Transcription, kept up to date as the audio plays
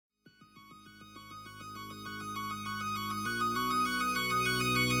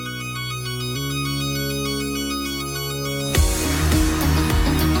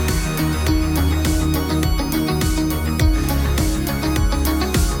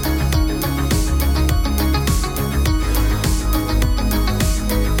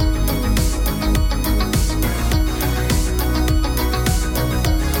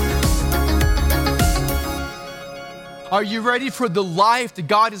Are you ready for the life that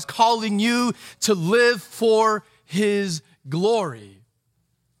God is calling you to live for His glory?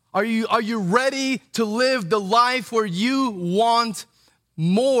 Are you ready to live the life where you want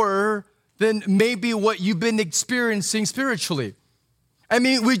more than maybe what you've been experiencing spiritually? I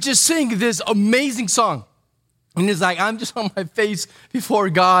mean, we just sing this amazing song. And it's like, I'm just on my face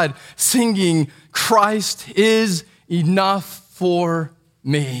before God singing, Christ is enough for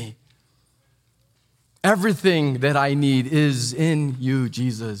me. Everything that I need is in you,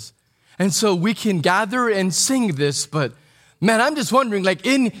 Jesus. And so we can gather and sing this, but man, I'm just wondering, like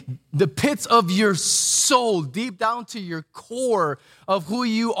in the pits of your soul, deep down to your core of who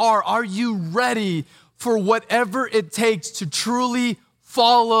you are you ready for whatever it takes to truly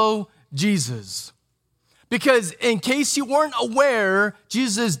follow Jesus? Because in case you weren't aware,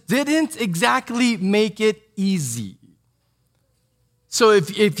 Jesus didn't exactly make it easy. So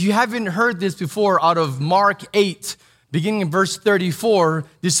if you haven't heard this before, out of Mark 8, beginning in verse 34,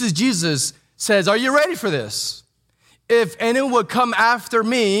 this is Jesus says, are you ready for this? If anyone would come after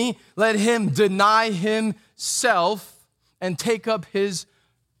me, let him deny himself and take up his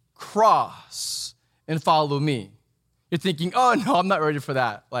cross and follow me. You're thinking, oh no, I'm not ready for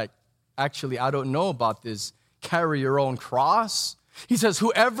that. Like, actually, I don't know about this. Carry your own cross. He says,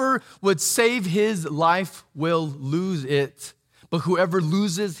 whoever would save his life will lose it. But whoever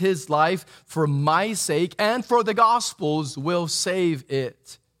loses his life for my sake and for the gospel's will save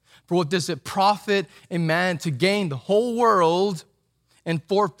it. For what does it profit a man to gain the whole world and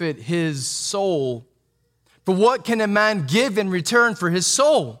forfeit his soul? For what can a man give in return for his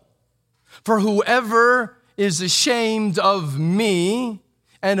soul? For whoever is ashamed of me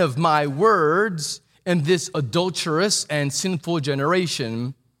and of my words in this adulterous and sinful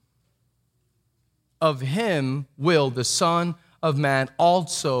generation, of him will the Son of Man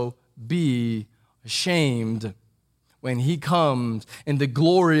also be ashamed when he comes in the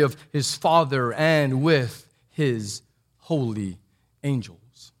glory of his Father and with his holy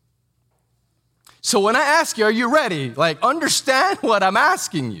angels. So when I ask you, are you ready? Like, understand what I'm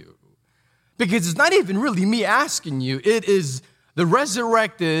asking you. Because it's not even really me asking you. It is the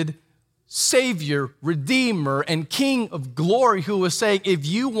resurrected Savior, Redeemer, and King of glory who was saying, if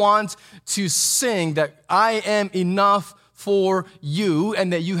you want to sing that I am enough for you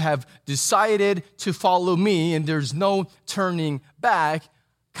and that you have decided to follow me and there's no turning back,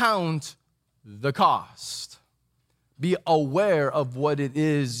 count the cost. Be aware of what it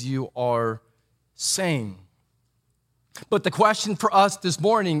is you are saying. But the question for us this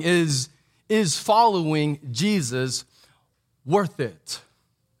morning is following Jesus worth it?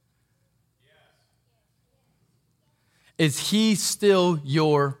 Is he still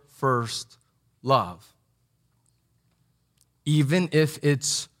your first love? Even if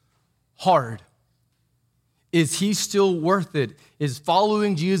it's hard, is he still worth it? Is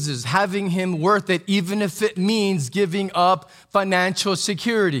following Jesus, having him worth it, even if it means giving up financial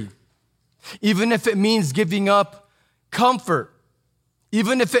security? Even if it means giving up comfort?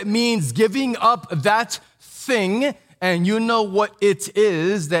 Even if it means giving up that thing, and you know what it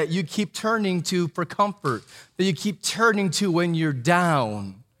is that you keep turning to for comfort, that you keep turning to when you're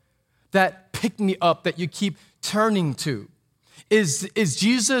down, that pick-me-up that you keep turning to. Is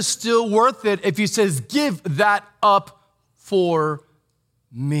Jesus still worth it if he says, give that up for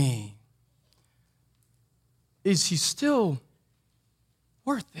me? Is he still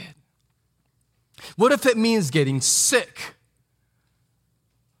worth it? What if it means getting sick?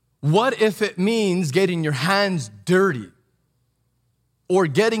 What if it means getting your hands dirty? Or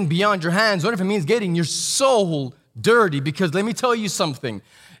getting beyond your hands? What if it means getting your soul dirty? Because let me tell you something.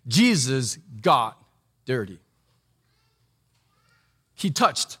 Jesus got dirty. He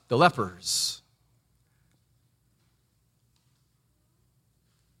touched the lepers.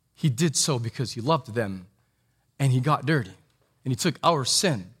 He did so because he loved them, and he got dirty, and he took our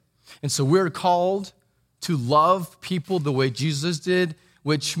sin. And so we're called to love people the way Jesus did,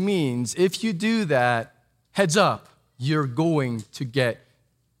 which means if you do that, heads up, you're going to get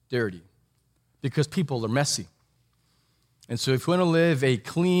dirty because people are messy. And so if you want to live a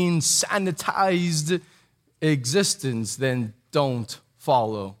clean, sanitized existence, then don't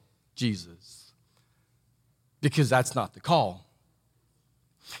follow Jesus because that's not the call.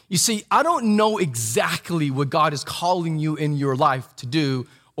 You see, I don't know exactly what God is calling you in your life to do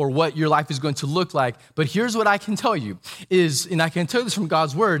or what your life is going to look like. But here's what I can tell you is, and I can tell you this from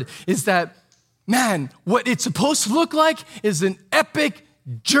God's word, is that, man, what it's supposed to look like is an epic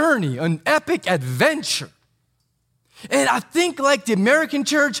journey, an epic adventure. And I think like the American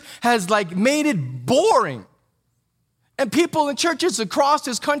church has like made it boring. And people in churches across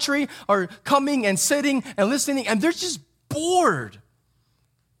this country are coming and sitting and listening, and they're just bored.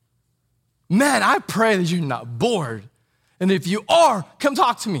 Man, I pray that you're not bored. And if you are, come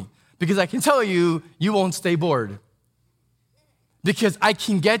talk to me, because I can tell you, you won't stay bored. Because I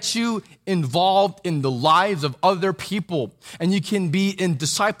can get you involved in the lives of other people, and you can be in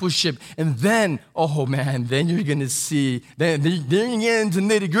discipleship, and then, oh man, then you're gonna see, then you get into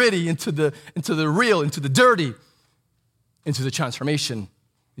nitty gritty, into the real, into the dirty, into the transformation,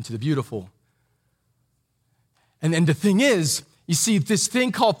 into the beautiful. And the thing is, you see, this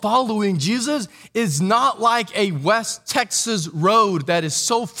thing called following Jesus is not like a West Texas road that is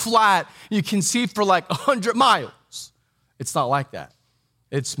so flat you can see for like 100 miles. It's not like that.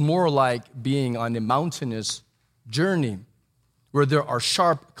 It's more like being on a mountainous journey where there are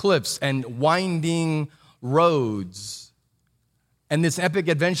sharp cliffs and winding roads. And this epic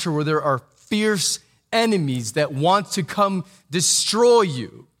adventure where there are fierce enemies that want to come destroy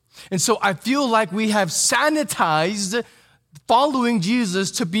you. And so I feel like we have sanitized following Jesus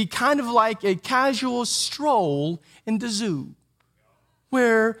to be kind of like a casual stroll in the zoo,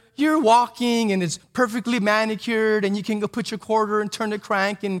 where you're walking and it's perfectly manicured and you can go put your quarter and turn the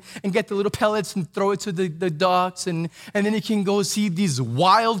crank and get the little pellets and throw it to the ducks. And then you can go see these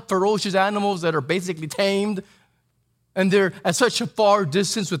wild, ferocious animals that are basically tamed. And they're at such a far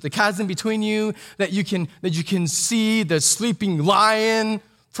distance with the chasm between you that you can see the sleeping lion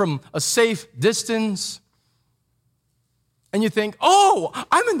from a safe distance. And you think, oh,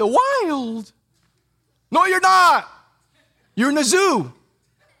 I'm in the wild. No, you're not. You're in a zoo.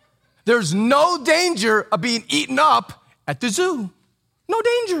 There's no danger of being eaten up at the zoo. No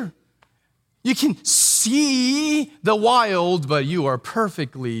danger. You can see the wild, but you are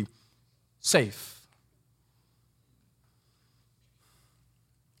perfectly safe.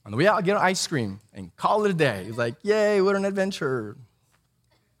 On the way out, I get an ice cream and call it a day. It's like, yay, what an adventure.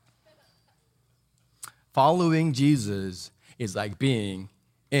 Following Jesus is like being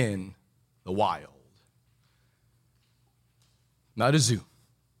in the wild. Not a zoo,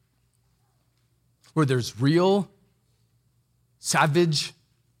 where there's real, savage,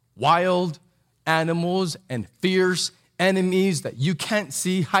 wild animals and fierce enemies that you can't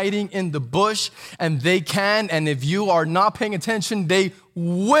see hiding in the bush, and they can, and if you are not paying attention, they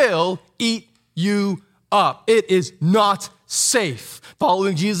will eat you up. It is not safe.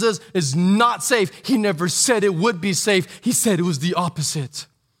 Following Jesus is not safe. He never said it would be safe. He said it was the opposite.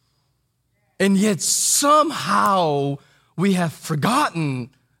 And yet somehow we have forgotten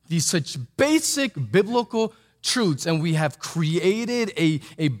these such basic biblical truths, and we have created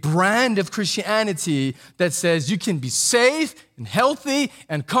a brand of Christianity that says you can be safe and healthy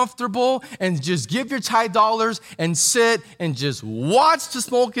and comfortable and just give your tithe dollars and sit and just watch the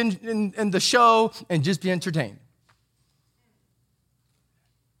smoke in the show and just be entertained.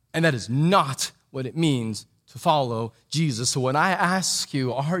 And that is not what it means to follow Jesus. So when I ask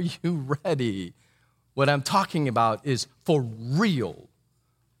you, are you ready? What I'm talking about is for real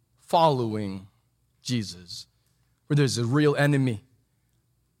following Jesus, where there's a real enemy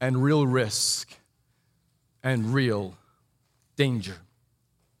and real risk and real danger.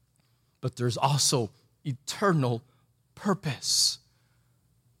 But there's also eternal purpose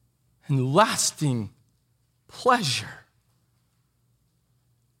and lasting pleasure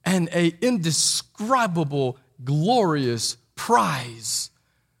and an indescribable, glorious prize.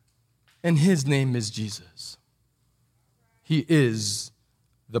 And his name is Jesus. He is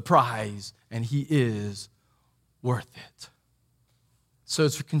the prize, and he is worth it. So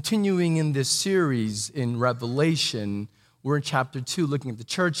as we're continuing in this series in Revelation, we're in chapter 2, looking at the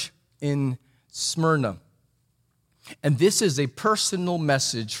church in Smyrna. And this is a personal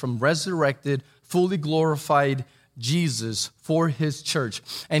message from resurrected, fully glorified Jesus for his church.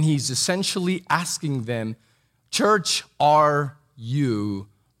 And he's essentially asking them, church, are you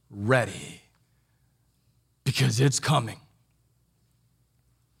ready? Because it's coming.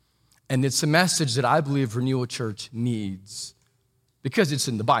 And it's a message that I believe Renewal Church needs because it's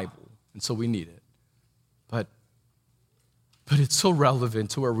in the Bible, and so we need it. But it's so relevant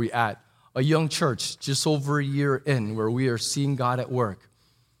to where we're at. A young church just over a year in where we are seeing God at work.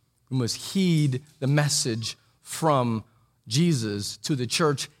 We must heed the message from Jesus to the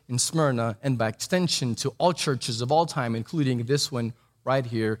church in Smyrna and by extension to all churches of all time, including this one right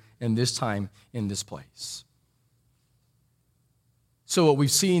here in this time, in this place. So what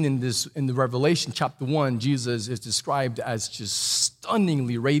we've seen in the Revelation chapter 1, Jesus is described as just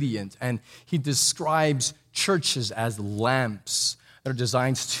stunningly radiant, and he describes churches as lamps that are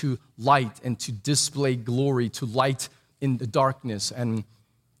designed to light and to display glory, to light in the darkness and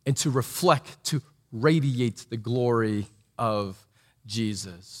to reflect, to radiate the glory of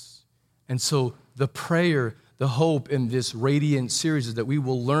Jesus. And so the prayer the hope in this Radiant series is that we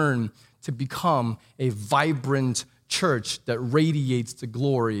will learn to become a vibrant church that radiates the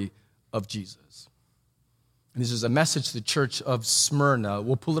glory of Jesus. And this is a message to the church of Smyrna.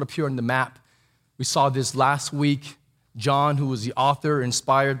 We'll pull it up here on the map. We saw this last week. John, who was the author,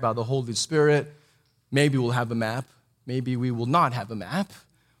 inspired by the Holy Spirit. Maybe we'll have a map. Maybe we will not have a map.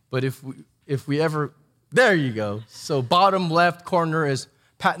 But if we ever, there you go. So bottom left corner is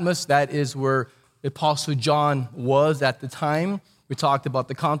Patmos. That is where the Apostle John was at the time. We talked about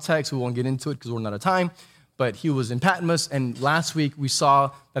the context. We won't get into it because we're not out of time. But he was in Patmos. And last week we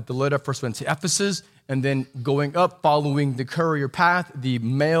saw that the letter first went to Ephesus. And then going up, following the courier path, the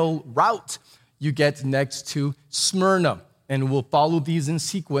mail route, you get next to Smyrna. And we'll follow these in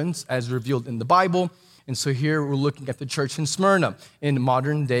sequence as revealed in the Bible. And so here we're looking at the church in Smyrna in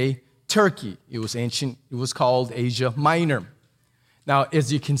modern-day Turkey. It was ancient. It was called Asia Minor. Now,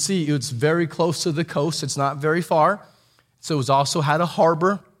 as you can see, it's very close to the coast. It's not very far. So it also had a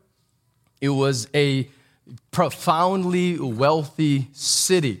harbor. It was a profoundly wealthy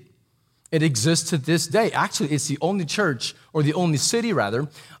city. It exists to this day. Actually, it's the only church, or the only city, rather,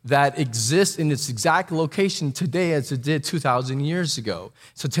 that exists in its exact location today as it did 2,000 years ago.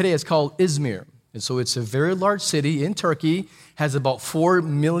 So today it's called Izmir. And so it's a very large city in Turkey, has about 4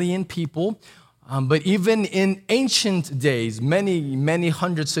 million people. But even in ancient days, many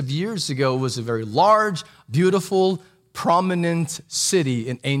hundreds of years ago, it was a very large, beautiful, prominent city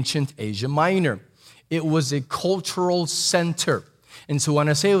in ancient Asia Minor. It was a cultural center. And so when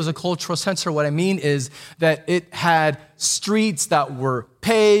I say it was a cultural center, what I mean is that it had streets that were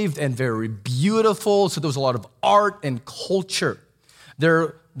paved and very beautiful. So there was a lot of art and culture.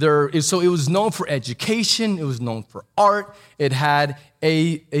 So it was known for education. It was known for art. It had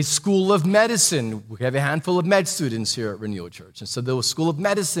a school of medicine. We have a handful of med students here at Renewal Church. And so there was school of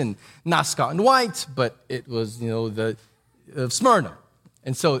medicine, not Scott and White, but it was, the Smyrna.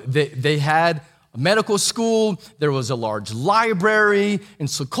 And so they had a medical school. There was a large library. And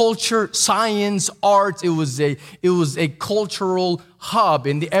so culture, science, art, it was a cultural hub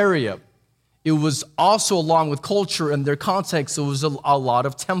in the area. It was also, along with culture and their context, there was a lot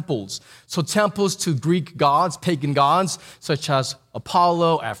of temples. So temples to Greek gods, pagan gods, such as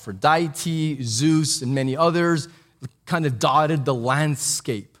Apollo, Aphrodite, Zeus, and many others, kind of dotted the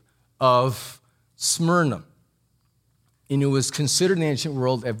landscape of Smyrna. And it was considered in the ancient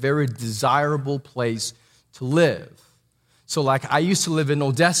world a very desirable place to live. So like I used to live in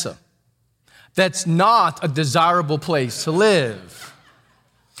Odessa. That's not a desirable place to live.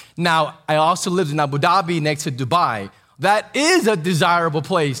 Now, I also lived in Abu Dhabi next to Dubai. That is a desirable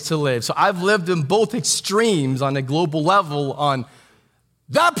place to live. So I've lived in both extremes on a global level on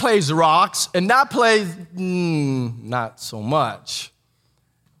that place rocks and that place, not so much.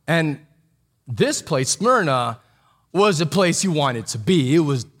 And this place, Smyrna, was a place you wanted to be. It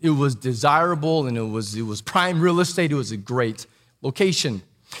was desirable and it was prime real estate. It was a great location.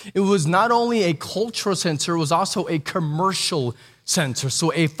 It was not only a cultural center, it was also a commercial center,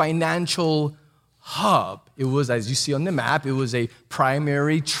 so a financial hub. It was, as you see on the map, it was a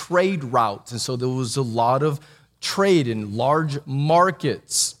primary trade route, and so there was a lot of trade in large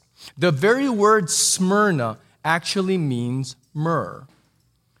markets. The very word Smyrna actually means myrrh.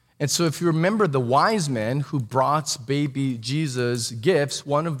 And so if you remember the wise men who brought baby Jesus gifts,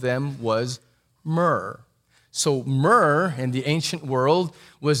 one of them was myrrh. So myrrh in the ancient world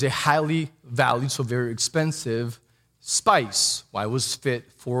was a highly valued, so very expensive spice. Why it was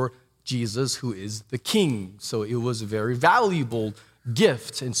fit for Jesus, who is the king. So it was a very valuable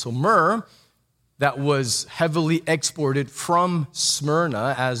gift. And so myrrh, that was heavily exported from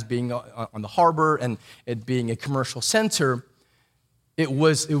Smyrna as being on the harbor and it being a commercial center, it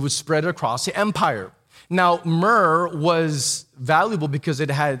was spread across the empire. Now, myrrh was valuable because it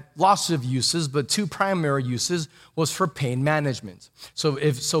had lots of uses, but two primary uses was for pain management.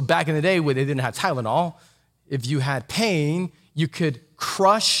 So back in the day when they didn't have Tylenol, if you had pain, you could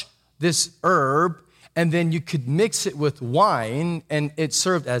crush this herb and then you could mix it with wine and it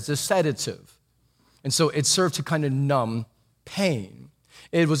served as a sedative. And so it served to kind of numb pain.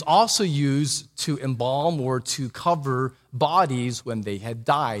 It was also used to embalm or to cover bodies when they had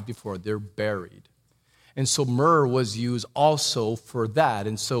died before they're buried. And so myrrh was used also for that.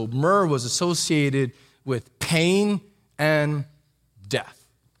 And so myrrh was associated with pain and death.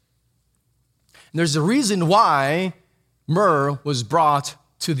 And there's a reason why myrrh was brought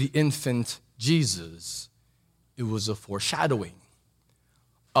to the infant Jesus. It was a foreshadowing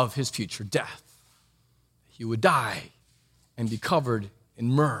of his future death. He would die and be covered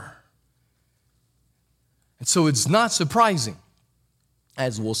in myrrh. And so it's not surprising,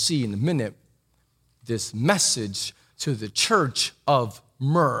 as we'll see in a minute, this message to the church of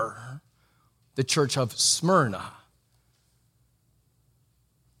myrrh, the church of Smyrna,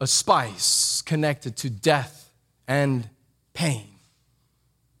 a spice connected to death and pain.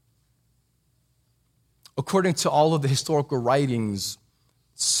 According to all of the historical writings,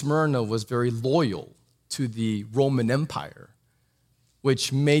 Smyrna was very loyal to the Roman Empire,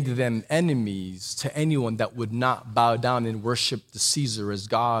 which made them enemies to anyone that would not bow down and worship the Caesar as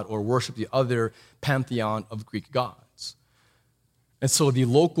God or worship the other pantheon of Greek gods. And so the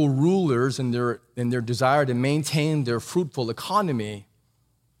local rulers, in their desire to maintain their fruitful economy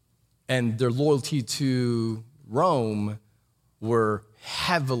and their loyalty to Rome, were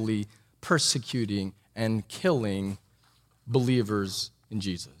heavily persecuting and killing believers in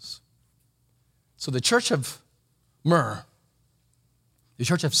Jesus. So the church of Myrrh, the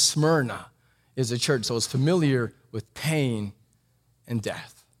church of Smyrna, is a church that was familiar with pain and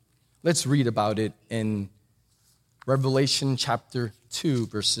death. Let's read about it in Revelation chapter 2,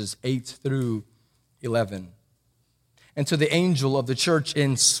 verses 8 through 11. And to the angel of the church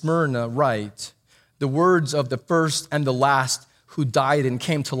in Smyrna write, the words of the first and the last who died and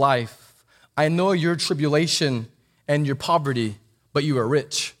came to life. I know your tribulation and your poverty, but you are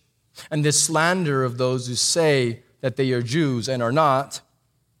rich. And this slander of those who say that they are Jews and are not,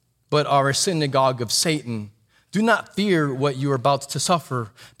 but are a synagogue of Satan. Do not fear what you are about to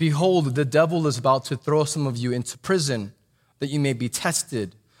suffer. Behold, the devil is about to throw some of you into prison, that you may be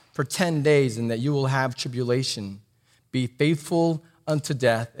tested for 10 days, and that you will have tribulation. Be faithful unto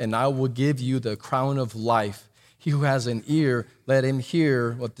death, and I will give you the crown of life. He who has an ear, let him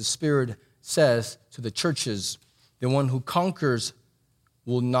hear what the Spirit says to the churches. The one who conquers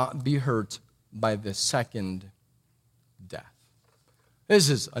will not be hurt by the second death. This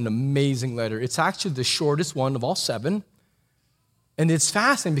is an amazing letter. It's actually the shortest one of all 7. And it's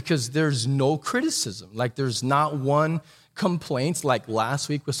fascinating because there's no criticism. Like, there's not one complaint like last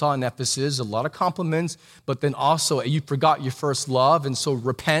week we saw in Ephesus, a lot of compliments, but then also you forgot your first love, and so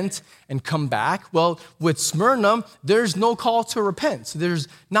repent and come back. Well, with Smyrna, there's no call to repent. There's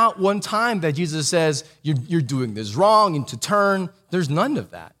not one time that Jesus says, you're doing this wrong and to turn. There's none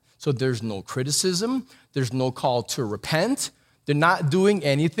of that. So there's no criticism. There's no call to repent. They're not doing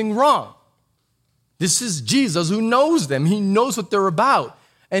anything wrong. This is Jesus who knows them. He knows what they're about,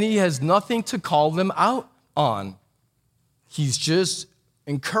 and he has nothing to call them out on. He's just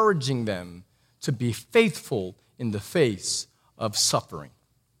encouraging them to be faithful in the face of suffering.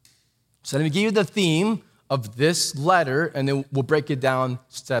 So let me give you the theme of this letter, and then we'll break it down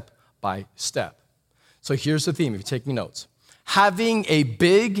step by step. So here's the theme, if you're taking notes. Having a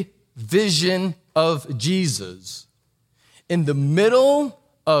big vision of Jesus in the middle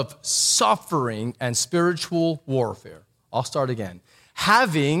of suffering and spiritual warfare. I'll start again.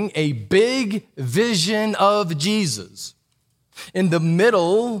 Having a big vision of Jesus in the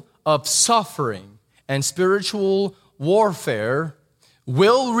middle of suffering and spiritual warfare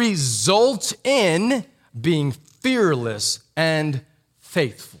will result in being fearless and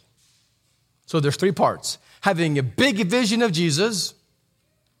faithful. So there's 3 parts. Having a big vision of Jesus.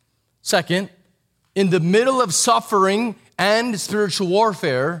 Second, in the middle of suffering and spiritual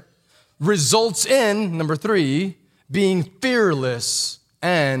warfare results in, number 3, being fearless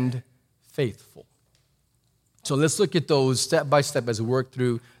and faithful. So let's look at those step by step as we work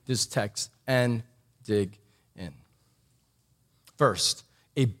through this text and dig in. First,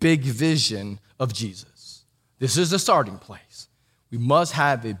 a big vision of Jesus. This is the starting place. We must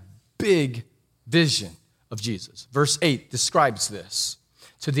have a big vision of Jesus. Verse 8 describes this.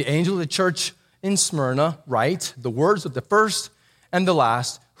 To the angel of the church in Smyrna, write the words of the first and the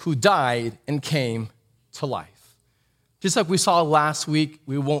last who died and came to life. Just like we saw last week,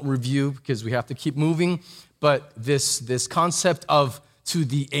 we won't review because we have to keep moving, but this concept of to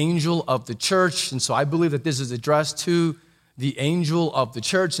the angel of the church, and so I believe that this is addressed to the angel of the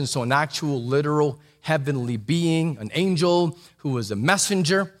church, and so an actual literal heavenly being, an angel who was a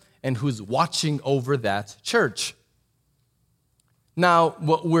messenger and who's watching over that church. Now,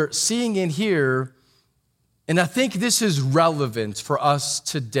 what we're seeing in here, and I think this is relevant for us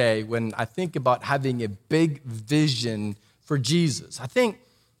today when I think about having a big vision for Jesus. I think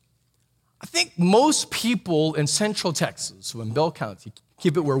most people in Central Texas, so in Bell County,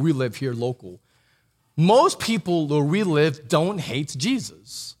 keep it where we live here local, most people where we live don't hate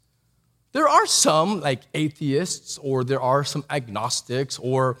Jesus. There are some like atheists, or there are some agnostics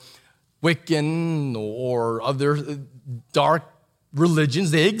or Wiccan or other dark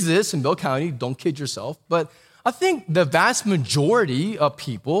religions. They exist in Bell County, don't kid yourself. But I think the vast majority of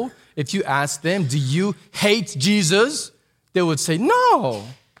people, if you ask them, do you hate Jesus? They would say, no,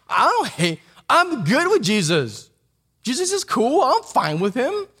 I I'm good with Jesus. Jesus is cool. I'm fine with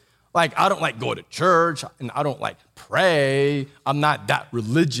him. Like, I don't like go to church, and I don't like pray. I'm not that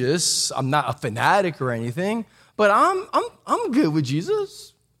religious. I'm not a fanatic or anything, but I'm good with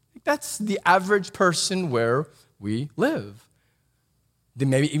Jesus. That's the average person where we live. They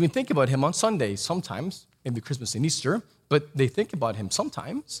maybe even think about him on Sundays sometimes, maybe Christmas and Easter, but they think about him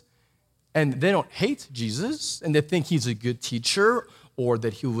sometimes. And they don't hate Jesus, and they think he's a good teacher or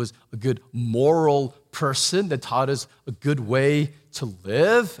that he was a good moral person that taught us a good way to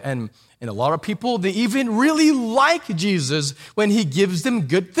live. And a lot of people, they even really like Jesus when he gives them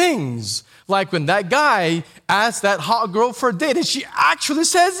good things. Like when that guy asked that hot girl for a date and she actually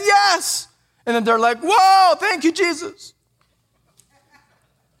says yes. And then they're like, whoa, thank you, Jesus.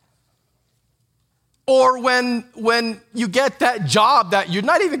 Or when you get that job that you're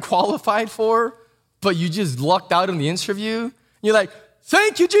not even qualified for, but you just lucked out in the interview, you're like,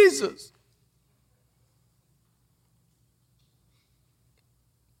 thank you, Jesus.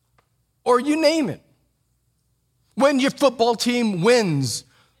 Or you name it. When your football team wins,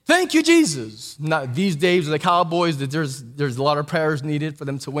 thank you, Jesus. Not these days with the Cowboys, that there's a lot of prayers needed for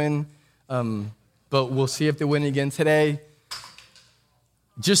them to win. But we'll see if they win again today.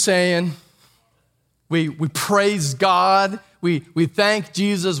 Just saying. We praise God. We thank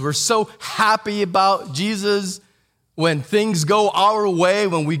Jesus. We're so happy about Jesus when things go our way,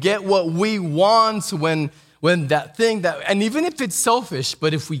 when we get what we want, when that thing that, and even if it's selfish,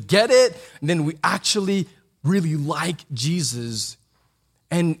 but if we get it, then we actually really like Jesus.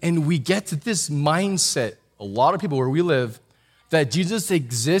 And we get to this mindset, a lot of people where we live, that Jesus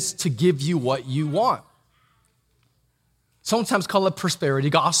exists to give you what you want. Sometimes call it prosperity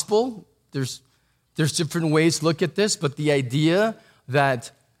gospel. There's different ways to look at this, but the idea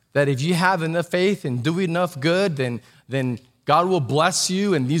that if you have enough faith and do enough good, then God will bless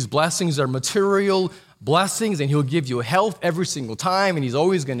you, and these blessings are material blessings, and he'll give you health every single time, and he's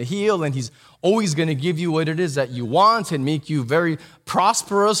always going to heal, and he's always going to give you what it is that you want and make you very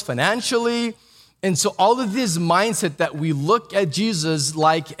prosperous financially. And so all of this mindset that we look at Jesus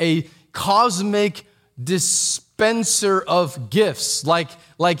like a cosmic dispenser of gifts,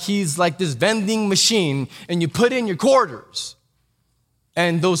 like he's like this vending machine, and you put in your quarters.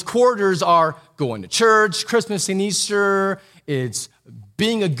 And those quarters are going to church, Christmas and Easter. It's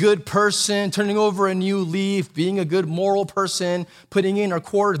being a good person, turning over a new leaf, being a good moral person, putting in our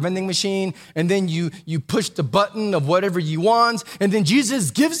quarters, vending machine, and then you push the button of whatever you want, and then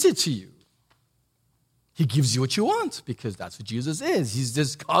Jesus gives it to you. He gives you what you want because that's what Jesus is. He's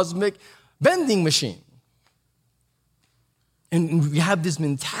this cosmic vending machine. And we have this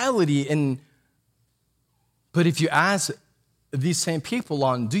mentality, but if you ask these same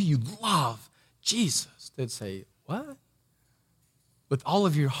people do you love Jesus? They'd say, what? With all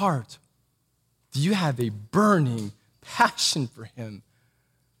of your heart. Do you have a burning passion for him?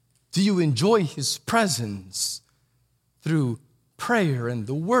 Do you enjoy his presence through prayer and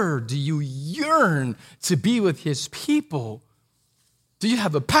the word? Do you yearn to be with his people? Do you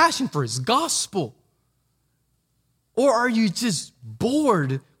have a passion for his gospel? Or are you just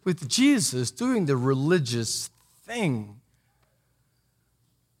bored with Jesus doing the religious thing?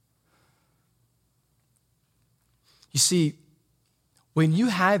 You see, when you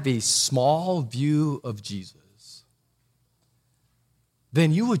have a small view of Jesus,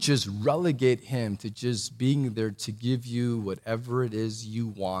 then you would just relegate him to just being there to give you whatever it is you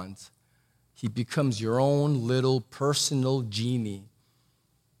want. He becomes your own little personal genie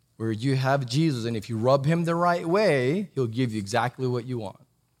where you have Jesus, and if you rub him the right way, he'll give you exactly what you want.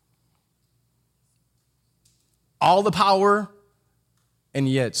 All the power, and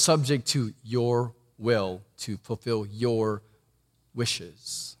yet subject to your will to fulfill your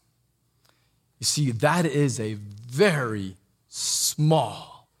wishes. You see, that is a very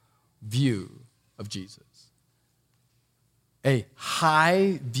small view of Jesus. A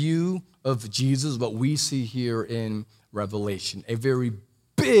high view of Jesus, what we see here in Revelation, a very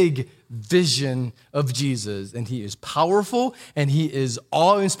big vision of Jesus, and he is powerful, and he is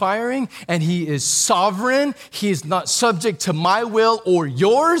awe-inspiring, and he is sovereign. He is not subject to my will or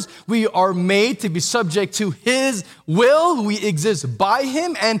yours. We are made to be subject to his will. We exist by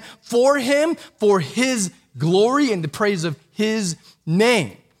him and for his glory and the praise of his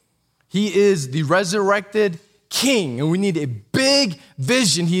name. He is the resurrected King, and we need a big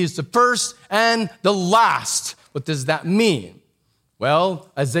vision. He is the first and the last. What does that mean? Well,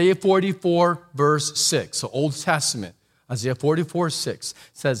 Isaiah 44, verse 6, so Old Testament, Isaiah 44, 6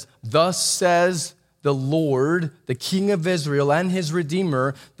 says, "Thus says the Lord, the King of Israel and his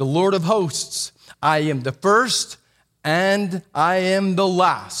Redeemer, the Lord of hosts, I am the first and I am the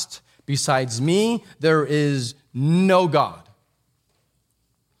last. Besides me, there is no God.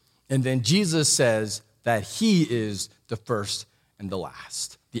 And then Jesus says that he is the first and the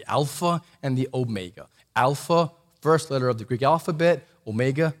last, the Alpha and the Omega. Alpha, first letter of the Greek alphabet.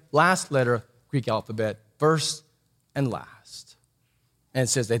 Omega, last letter, Greek alphabet, first and last. And it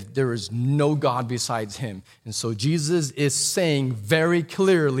says that there is no God besides him. And so Jesus is saying very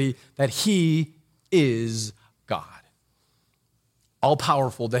clearly that he is God.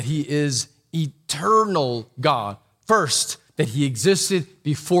 All-powerful, that he is eternal God. First, that he existed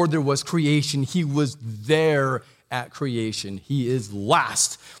before there was creation. He was there at creation. He is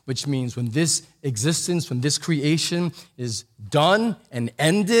last, which means when this existence, when this creation is done and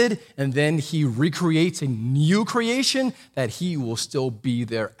ended, and then he recreates a new creation, that he will still be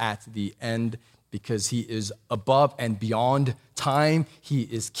there at the end because he is above and beyond time. He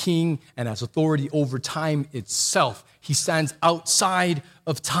is king and has authority over time itself. He stands outside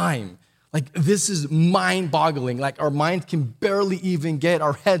of time. Like, this is mind-boggling. Like, our mind can barely even get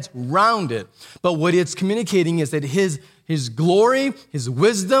our heads around it. But what it's communicating is that his glory, his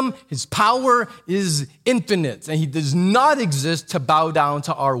wisdom, his power is infinite. And he does not exist to bow down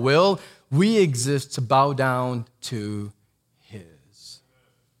to our will. We exist to bow down to his.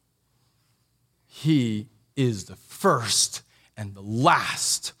 He is the first and the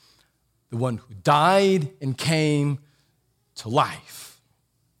last, the one who died and came to life.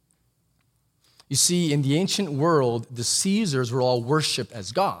 You see, in the ancient world, the Caesars were all worshipped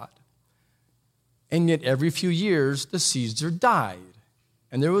as God. And yet every few years, the Caesar died.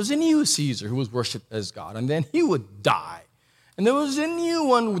 And there was a new Caesar who was worshipped as God. And then he would die. And there was a new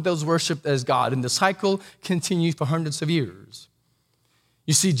one that was worshipped as God. And the cycle continued for hundreds of years.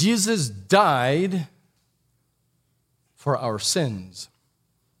 You see, Jesus died for our sins.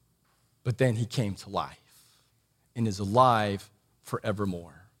 But then he came to life and is alive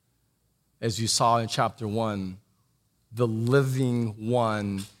forevermore. As you saw in chapter 1, the living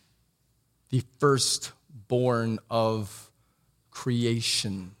one, the firstborn of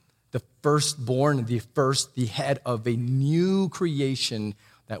creation, the firstborn, the head of a new creation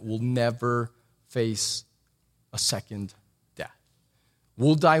that will never face a second death.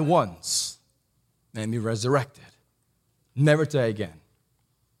 We'll die once and be resurrected, never die again,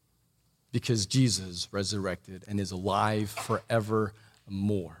 because Jesus resurrected and is alive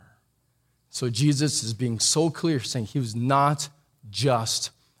forevermore. So Jesus is being so clear, saying he was not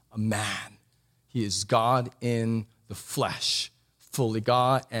just a man. He is God in the flesh, fully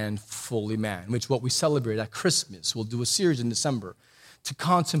God and fully man, which is what we celebrate at Christmas. We'll do a series in December to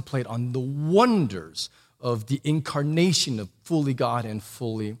contemplate on the wonders of the incarnation of fully God and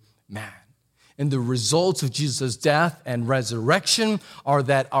fully man. And the results of Jesus' death and resurrection are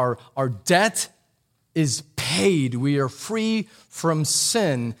that our debt is paid. We are free from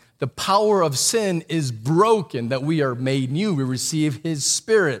sin. The power of sin is broken, that we are made new. We receive his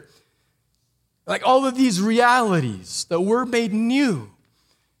Spirit. Like all of these realities, that we're made new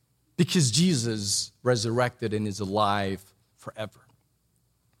because Jesus resurrected and is alive forever.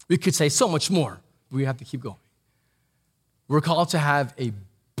 We could say so much more, but we have to keep going. We're called to have a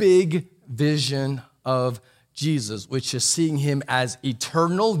big vision of Jesus, which is seeing him as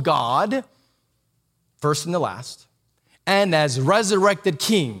eternal God, first and the last, and as resurrected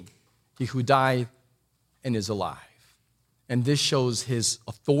King, he who died and is alive. And this shows his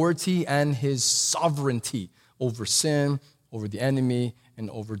authority and his sovereignty over sin, over the enemy, and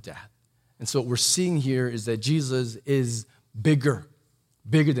over death. And so what we're seeing here is that Jesus is bigger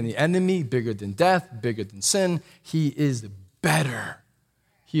than the enemy, bigger than death, bigger than sin. He is better.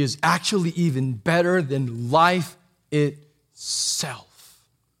 He is actually even better than life itself.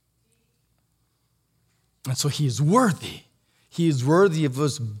 And so he is worthy. He is worthy of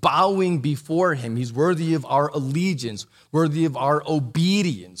us bowing before him. He's worthy of our allegiance, worthy of our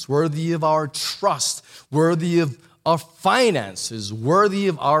obedience, worthy of our trust, worthy of our finances, worthy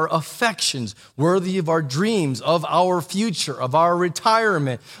of our affections, worthy of our dreams, of our future, of our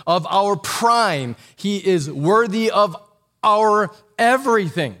retirement, of our prime. He is worthy of our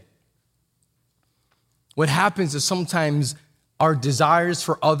everything. What happens is sometimes our desires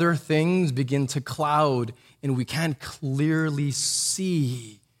for other things begin to cloud and we can't clearly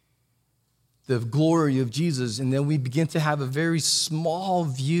see the glory of Jesus. And then we begin to have a very small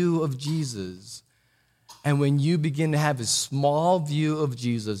view of Jesus. And when you begin to have a small view of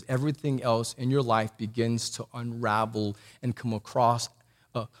Jesus, everything else in your life begins to unravel and come apart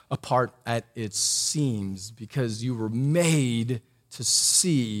at its seams, because you were made to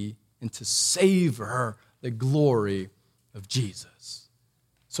see and to savor the glory of Jesus.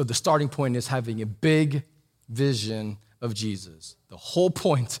 So the starting point is having a big vision of Jesus. The whole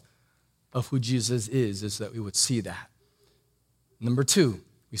point of who Jesus is that we would see that. Number two,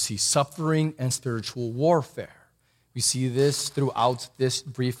 we see suffering and spiritual warfare. We see this throughout this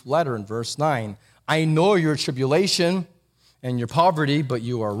brief letter in verse 9. I know your tribulation and your poverty, but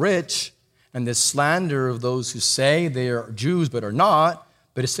you are rich, and the slander of those who say they are Jews but are not,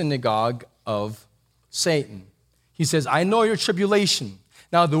 but a synagogue of Satan. He says, I know your tribulation.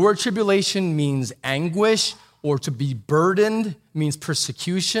 Now, the word tribulation means anguish, or to be burdened means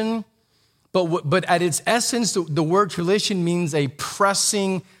persecution. But at its essence, the word tribulation means a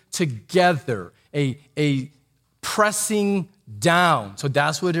pressing together, a pressing down. So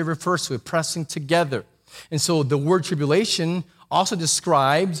that's what it refers to, a pressing together. And so the word tribulation also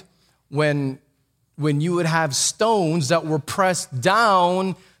described when you would have stones that were pressed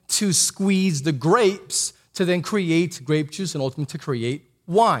down to squeeze the grapes to then create grape juice and ultimately to create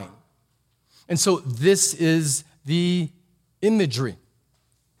wine. And so this is the imagery,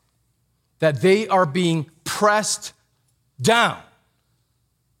 that they are being pressed down.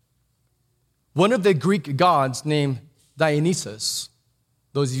 One of the Greek gods named Dionysus,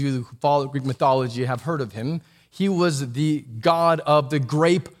 those of you who follow Greek mythology have heard of him, he was the god of the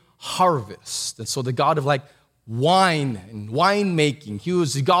grape harvest. And so the god of like wine and winemaking. He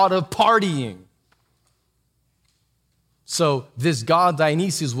was the god of partying. So this god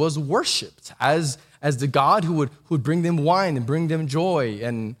Dionysus was worshipped as the god who would bring them wine and bring them joy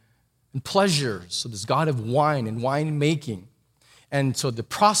and pleasure. So this god of wine and winemaking. And so the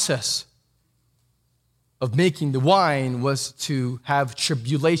process of making the wine was to have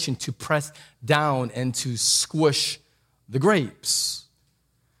tribulation, to press down and to squish the grapes.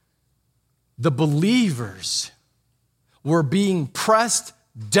 The believers were being pressed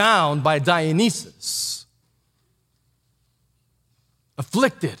down by Dionysus,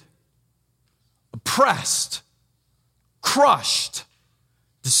 afflicted, oppressed, crushed,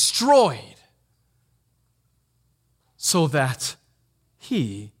 destroyed, so that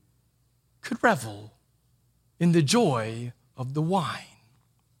he could revel in the joy of the wine.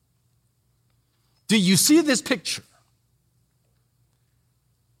 Do you see this picture?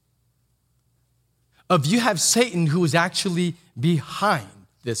 Of you have Satan who is actually behind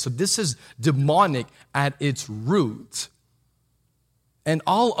this. So this is demonic at its root. And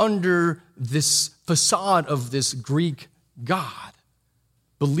all under this facade of this Greek god,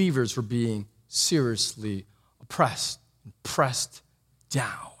 believers were being seriously oppressed and pressed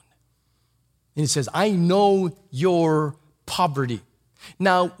down. And he says, I know your poverty.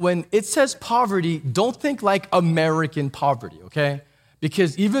 Now, when it says poverty, don't think like American poverty, okay?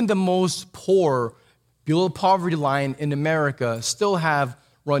 Because even the most poor, below poverty line in America still have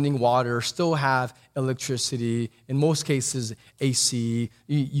running water, still have electricity, in most cases AC.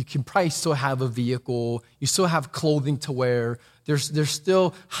 You can probably still have a vehicle. You still have clothing to wear. There's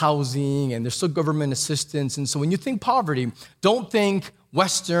still housing and there's still government assistance. And so when you think poverty, don't think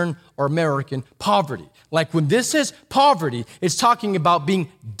Western or American poverty. Like when this is poverty, it's talking about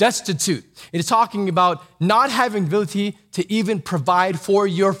being destitute. It is talking about not having ability to even provide for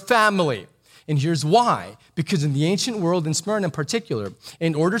your family. And here's why. Because in the ancient world, in Smyrna in particular,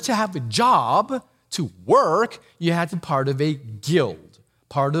 in order to have a job, to work, you had to be part of a guild.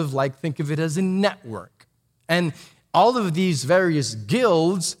 Part of, like, think of it as a network. And all of these various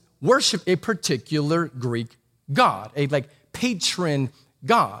guilds worship a particular Greek god, a patron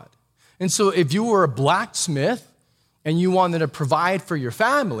god. And so if you were a blacksmith and you wanted to provide for your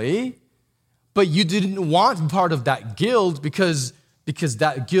family, but you didn't want to be part of that guild because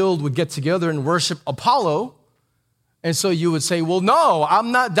that guild would get together and worship Apollo, and so you would say, well, no,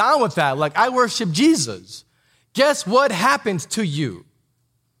 I'm not down with that. Like, I worship Jesus. Guess what happened to you?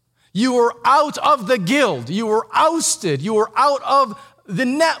 You were out of the guild. You were ousted. You were out of the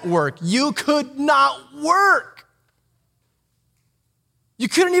network. You could not work. You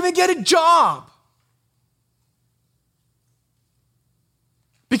couldn't even get a job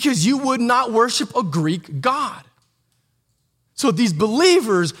because you would not worship a Greek god. So these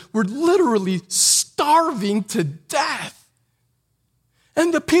believers were literally starving to death.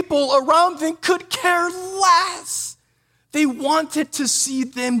 And the people around them could care less. They wanted to see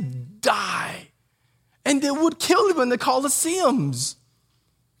them die. And they would kill them in the Colosseums.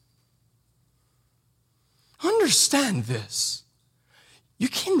 Understand this. You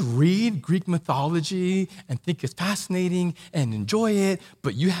can read Greek mythology and think it's fascinating and enjoy it,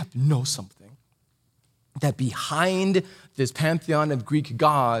 but you have to know something. That behind this pantheon of Greek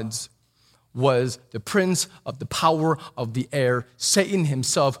gods was the prince of the power of the air. Satan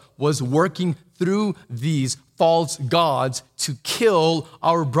himself was working through these false gods to kill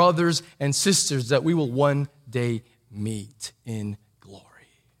our brothers and sisters that we will one day meet in glory.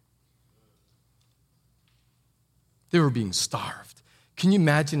 They were being starved. Can you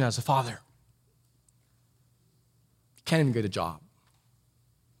imagine as a father? You can't even get a job.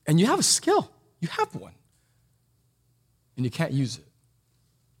 And you have a skill. You have one. And you can't use it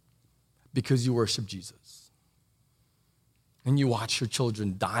because you worship Jesus. And you watch your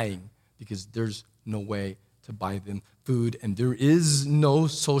children dying because there's no way to buy them food, and there is no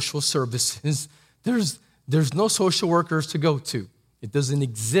social services. There's no social workers to go to. It doesn't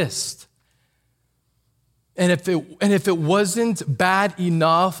exist. And if it wasn't bad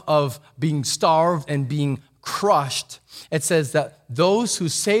enough of being starved and being crushed, it says that those who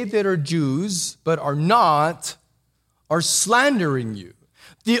say they are Jews but are not are slandering you.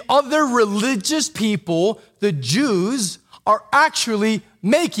 The other religious people, the Jews, are actually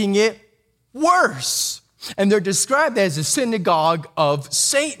making it worse. And they're described as a synagogue of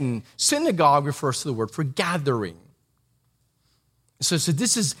Satan. Synagogue refers to the word for gathering. So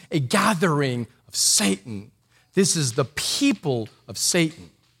this is a gathering of Satan. This is the people of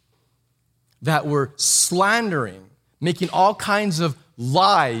Satan that were slandering, making all kinds of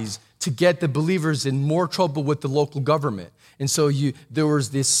lies to get the believers in more trouble with the local government. And so there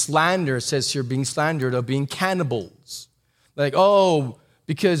was this slander, it says here, being slandered of being cannibals. Like,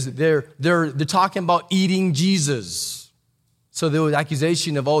 because they're talking about eating Jesus. So there was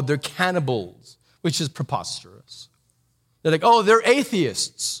accusation of, they're cannibals, which is preposterous. They're like, they're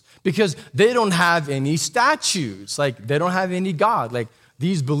atheists because they don't have any statues. Like, they don't have any God. Like,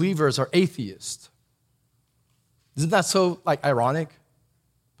 these believers are atheists. Isn't that so, ironic?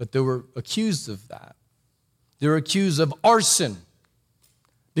 But they were accused of that. They were accused of arson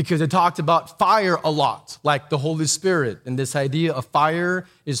because they talked about fire a lot, like the Holy Spirit. And this idea of fire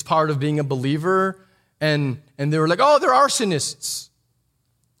is part of being a believer. And they were like, they're arsonists.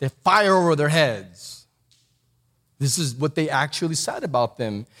 They have fire over their heads. This is what they actually said about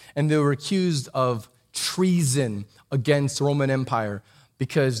them. And they were accused of treason against the Roman Empire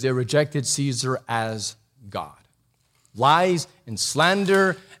because they rejected Caesar as God. Lies and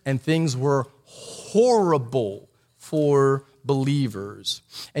slander, and things were horrible for believers.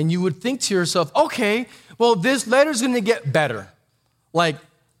 And you would think to yourself, okay, well, this letter's going to get better. Like,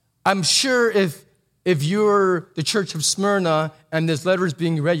 I'm sure if you're the church of Smyrna and this letter is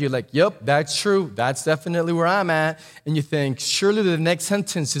being read, you're like, yep, that's true. That's definitely where I'm at. And you think, surely the next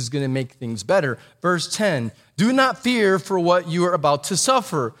sentence is going to make things better. Verse 10, do not fear for what you are about to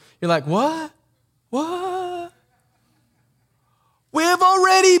suffer. You're like, what? What? We have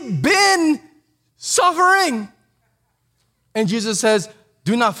already been suffering. And Jesus says,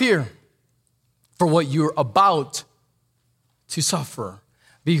 do not fear for what you're about to suffer.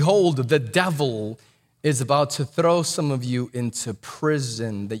 Behold, the devil is about to throw some of you into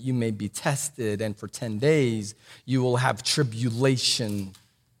prison that you may be tested, and for 10 days you will have tribulation.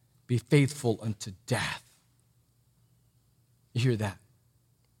 Be faithful unto death. You hear that?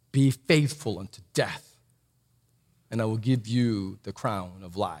 Be faithful unto death, and I will give you the crown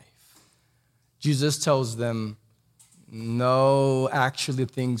of life. Jesus tells them, no, actually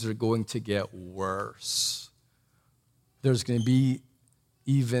things are going to get worse. There's going to be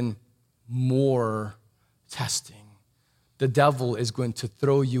even more testing. The devil is going to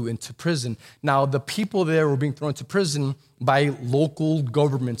throw you into prison. Now, the people there were being thrown into prison by local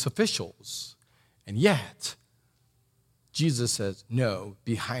government officials. And yet, Jesus says, no,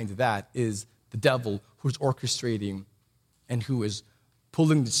 behind that is the devil who's orchestrating and who is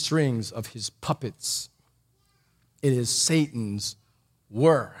pulling the strings of his puppets. It is Satan's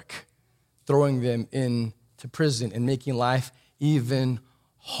work, throwing them into prison and making life even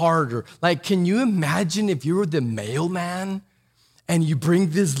harder. Like, can you imagine if you were the mailman and you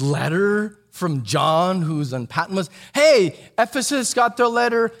bring this letter from John, who's on Patmos? Hey, Ephesus got their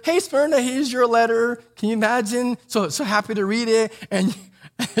letter. Hey, Smyrna, here's your letter. Can you imagine? So happy to read it. And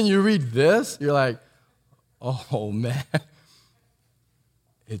you read this, you're like, oh man,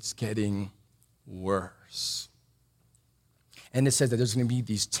 it's getting worse. And it says that there's going to be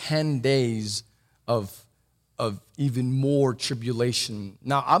these 10 days of even more tribulation.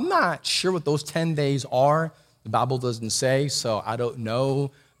 Now, I'm not sure what those 10 days are. The Bible doesn't say, so I don't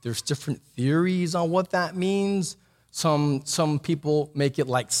know. There's different theories on what that means. Some people make it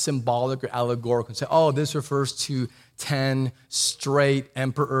like symbolic or allegorical and say, this refers to 10 straight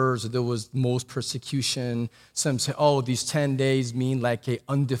emperors. There was most persecution. Some say, these 10 days mean like an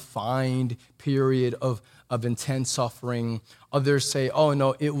undefined period of intense suffering. Others say,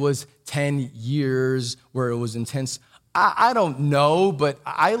 no, it was 10 years where it was intense. I don't know, but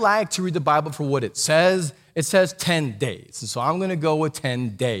I like to read the Bible for what it says. It says 10 days. And so I'm going to go with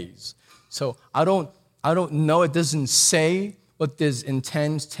 10 days. So I don't know. It doesn't say what this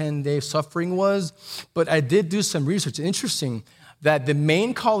intense 10-day suffering was, but I did do some research. Interesting that the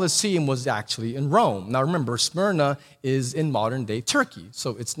main Colosseum was actually in Rome. Now remember, Smyrna is in modern-day Turkey,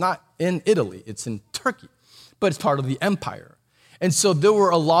 so it's not in Italy, it's in Turkey, but it's part of the empire. And so there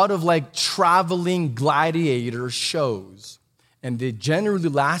were a lot of like traveling gladiator shows, and they generally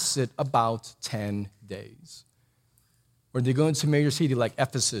lasted about 10 days. Where they go into a major city like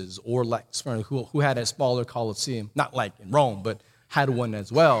Ephesus or like Smyrna, who had a smaller Colosseum, not like in Rome, but had one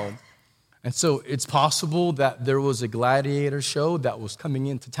as well. And so it's possible that there was a gladiator show that was coming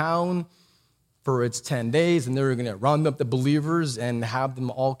into town for its 10 days, and they were going to round up the believers and have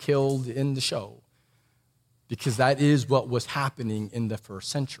them all killed in the show, because that is what was happening in the first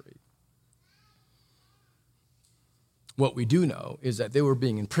century. What we do know is that they were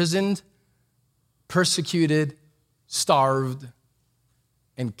being imprisoned, persecuted, starved,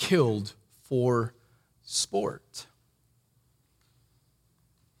 and killed for sport.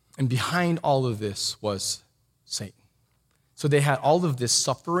 And behind all of this was Satan. So they had all of this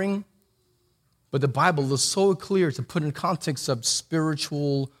suffering, but the Bible is so clear to put in context of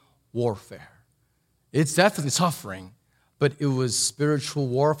spiritual warfare. It's definitely suffering, but it was spiritual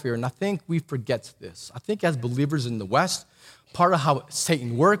warfare. And I think we forget this. I think as believers in the West, part of how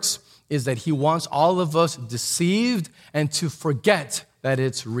Satan works is that he wants all of us deceived and to forget that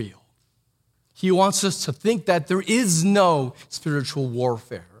it's real. He wants us to think that there is no spiritual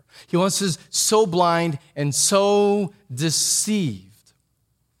warfare. He wants us so blind and so deceived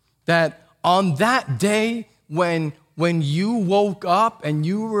that on that day when you woke up and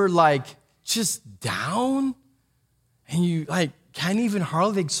you were like just down and you like can't even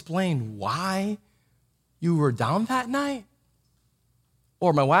hardly explain why you were down that night.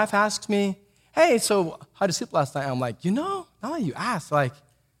 Or my wife asks me, hey, so how did you sleep last night? I'm like, now that you ask, like,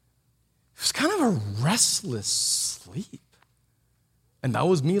 it was kind of a restless sleep. And that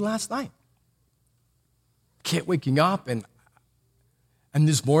was me last night. Kept waking up, and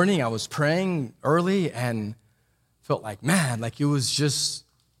this morning I was praying early and felt like, man, like it was just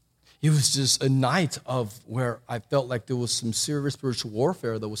a night of where I felt like there was some serious spiritual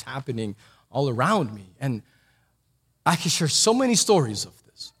warfare that was happening all around me. And I can share so many stories of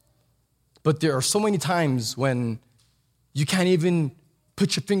this, but there are so many times when you can't even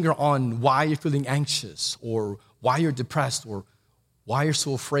put your finger on why you're feeling anxious or why you're depressed or why you're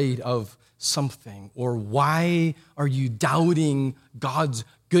so afraid of something or why are you doubting God's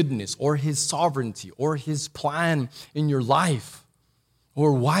goodness or his sovereignty or his plan in your life.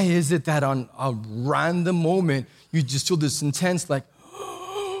 Or why is it that on a random moment you just feel this intense like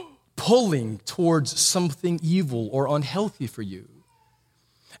pulling towards something evil or unhealthy for you?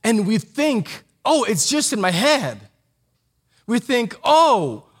 And we think, it's just in my head. We think,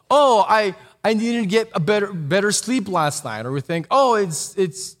 I needed to get a better sleep last night. Or we think,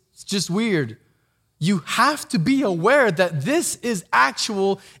 it's just weird. You have to be aware that this is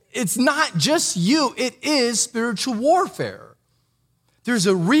actual. It's not just you. It is spiritual warfare. There's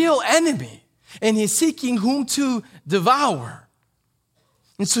a real enemy, and he's seeking whom to devour.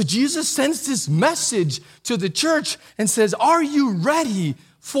 And so Jesus sends this message to the church and says, are you ready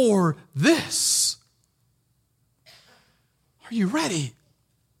for this? Are you ready?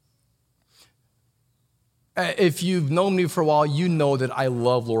 If you've known me for a while, you know that I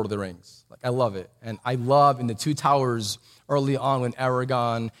love Lord of the Rings. Like I love it. And I love in the Two Towers early on when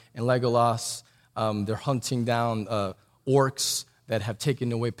Aragorn and Legolas, they're hunting down orcs that have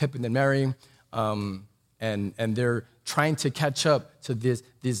taken away Pippin and Merry, and they're trying to catch up to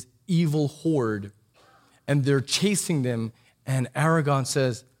this evil horde, and they're chasing them, and Aragorn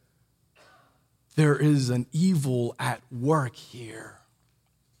says, there is an evil at work here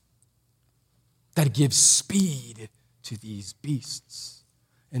that gives speed to these beasts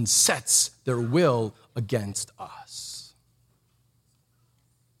and sets their will against us.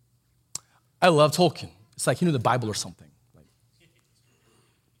 I love Tolkien. It's like he knew the Bible or something.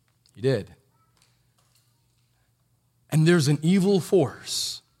 He did. And there's an evil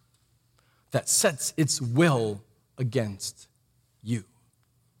force that sets its will against you.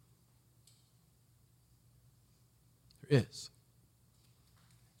 There is.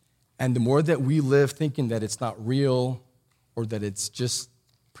 And the more that we live thinking that it's not real or that it's just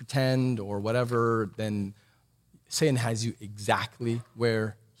pretend or whatever, then Satan has you exactly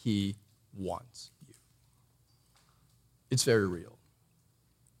where he wants you. It's very real.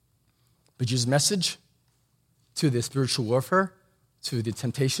 But Jesus' message to the spiritual warfare, to the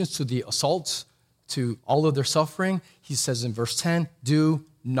temptations, to the assaults, to all of their suffering, he says in verse 10, do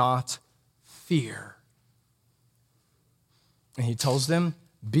not fear. And he tells them,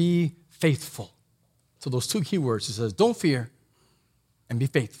 be faithful. So those two key words, he says, don't fear, and be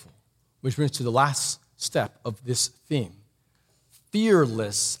faithful. Which brings to the last step of this theme.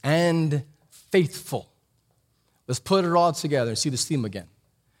 Fearless and faithful. Let's put it all together and see this theme again.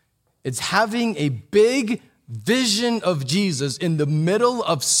 It's having a big vision of Jesus in the middle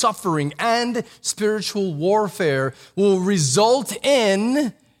of suffering and spiritual warfare will result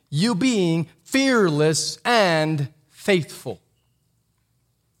in you being fearless and faithful.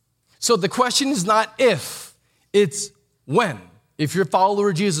 So the question is not if, it's when. If you're a follower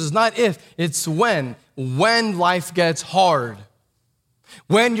of Jesus, not if, it's when. When life gets hard.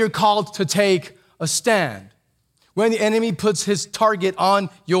 When you're called to take a stand. When the enemy puts his target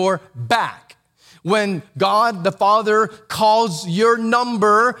on your back. When God the Father calls your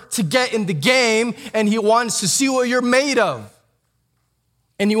number to get in the game and he wants to see what you're made of.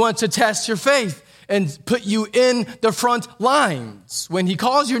 And he wants to test your faith and put you in the front lines. When he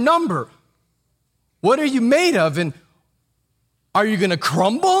calls your number, what are you made of? And are you going to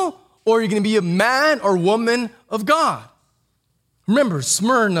crumble or are you going to be a man or woman of God? Remember,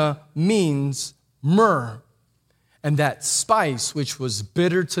 Smyrna means myrrh. And that spice, which was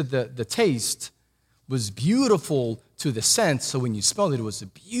bitter to the taste, was beautiful to the sense. So when you smelled it, it was a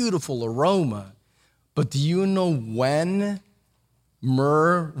beautiful aroma. But do you know when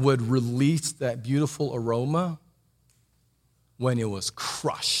myrrh would release that beautiful aroma? When it was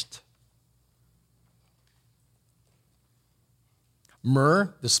crushed.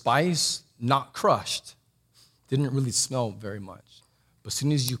 Myrrh, the spice, not crushed, didn't really smell very much. But as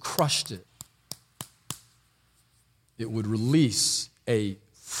soon as you crushed it, it would release a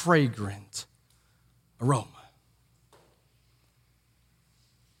fragrant aroma.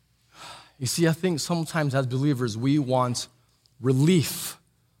 You see, I think sometimes as believers, we want relief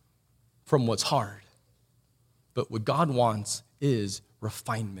from what's hard. But what God wants is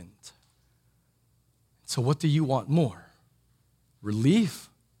refinement. So what do you want more? Relief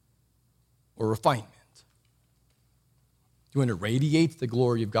or refinement? Do you want to radiate the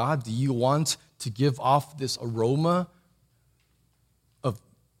glory of God? Do you want to give off this aroma of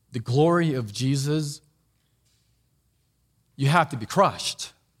the glory of Jesus? You have to be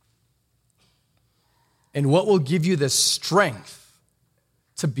crushed. And what will give you the strength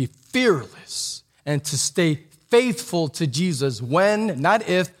to be fearless and to stay faithful to Jesus when, not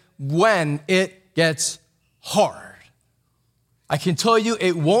if, when it gets hard? I can tell you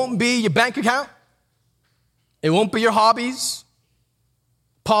it won't be your bank account. It won't be your hobbies.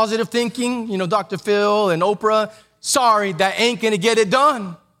 Positive thinking, Dr. Phil and Oprah. Sorry, that ain't going to get it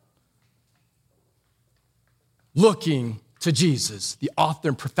done. Looking to Jesus, the author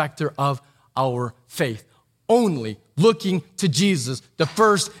and perfecter of our faith. Only looking to Jesus, the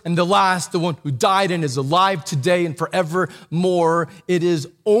first and the last, the one who died and is alive today and forevermore. It is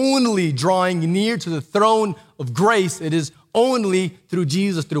only drawing near to the throne of grace. It is only through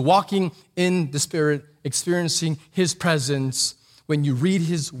Jesus, through walking in the Spirit, experiencing his presence. When you read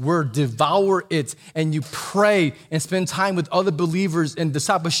his word, devour it, and you pray and spend time with other believers in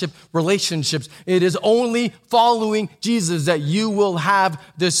discipleship relationships, it is only following Jesus that you will have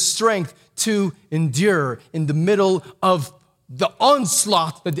the strength to endure in the middle of the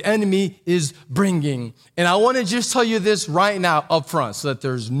onslaught that the enemy is bringing. And I want to just tell you this right now up front so that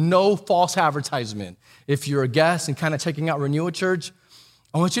there's no false advertisement. If you're a guest and kind of checking out Renewal Church,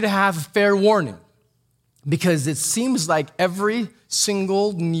 I want you to have a fair warning. Because it seems like every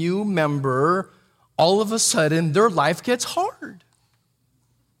single new member, all of a sudden, their life gets hard.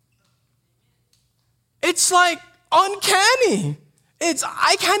 It's like uncanny.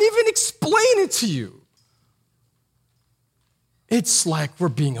 I can't even explain it to you. It's like we're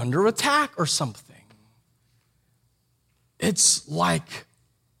being under attack or something. It's like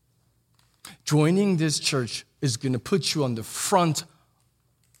joining this church is going to put you on the front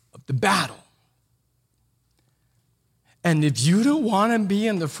of the battle. And if you don't want to be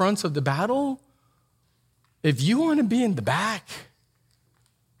in the front of the battle, if you want to be in the back,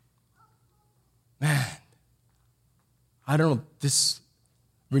 man, I don't know, this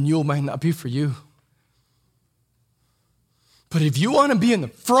renewal might not be for you. But if you want to be in the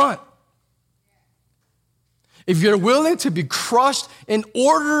front, if you're willing to be crushed in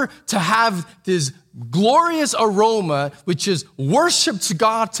order to have this glorious aroma, which is worship to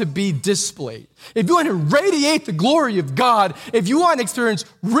God, to be displayed. If you want to radiate the glory of God, if you want to experience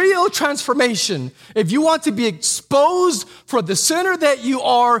real transformation, if you want to be exposed for the sinner that you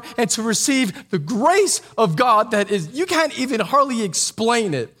are and to receive the grace of God that is, you can't even hardly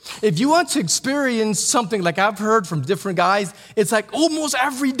explain it. If you want to experience something like I've heard from different guys, it's like almost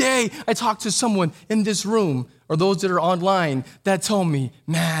every day I talk to someone in this room or those that are online that tell me,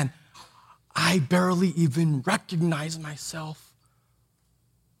 man, I barely even recognize myself.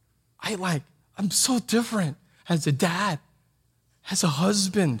 I'm so different as a dad, as a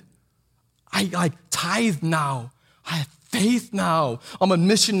husband. I tithe now. I have faith now. I'm on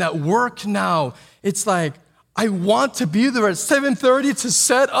mission at work now. It's like, I want to be there at 7:30 to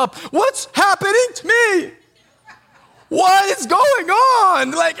set up. What's happening to me? What is going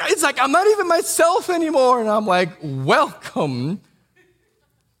on? It's like I'm not even myself anymore. And I'm like, welcome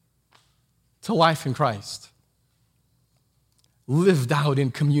to life in Christ. Lived out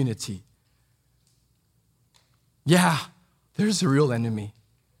in community. Yeah, there's a real enemy.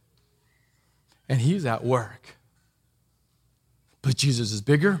 And he's at work. But Jesus is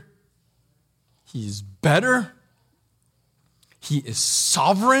bigger. He's better. He is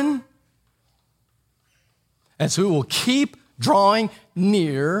sovereign. And so we will keep drawing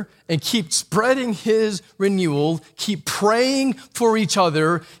near and keep spreading his renewal, keep praying for each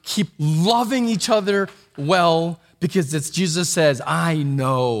other, keep loving each other well, because as Jesus says, I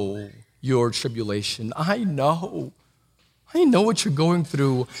know your tribulation. I know what you're going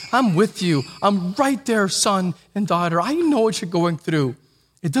through. I'm with you. I'm right there, son and daughter. I know what you're going through.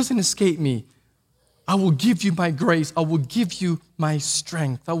 It doesn't escape me. I will give you my grace. I will give you my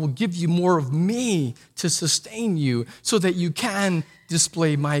strength. I will give you more of me to sustain you so that you can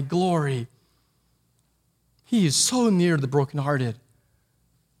display my glory. He is so near the brokenhearted.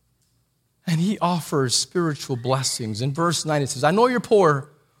 And he offers spiritual blessings. In verse 9 it says, I know you're poor,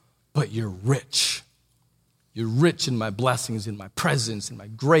 but you're rich. You're rich in my blessings, in my presence, in my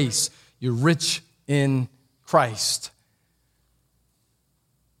grace. You're rich in Christ.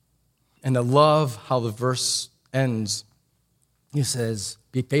 And I love how the verse ends. He says,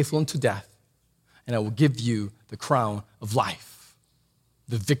 be faithful unto death, and I will give you the crown of life,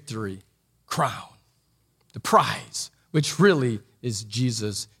 the victory crown, the prize, which really is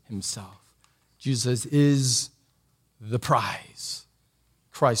Jesus himself. Jesus is the prize.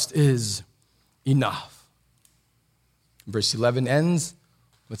 Christ is enough. Verse 11 ends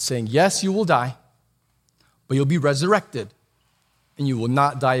with saying, yes, you will die, but you'll be resurrected, and you will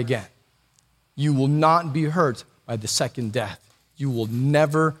not die again. You will not be hurt by the second death. You will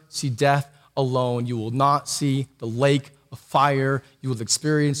never see death alone. You will not see the lake of fire. You will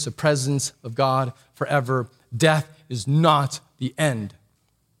experience the presence of God forever. Death is not the end.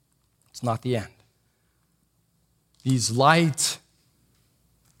 It's not the end. These light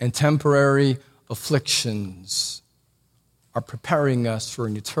and temporary afflictions are preparing us for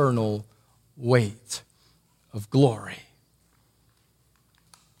an eternal weight of glory.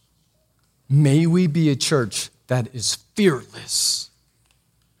 May we be a church that is fearless,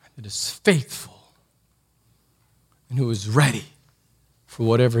 that is faithful, and who is ready for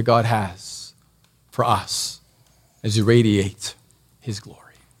whatever God has for us as we radiate his glory.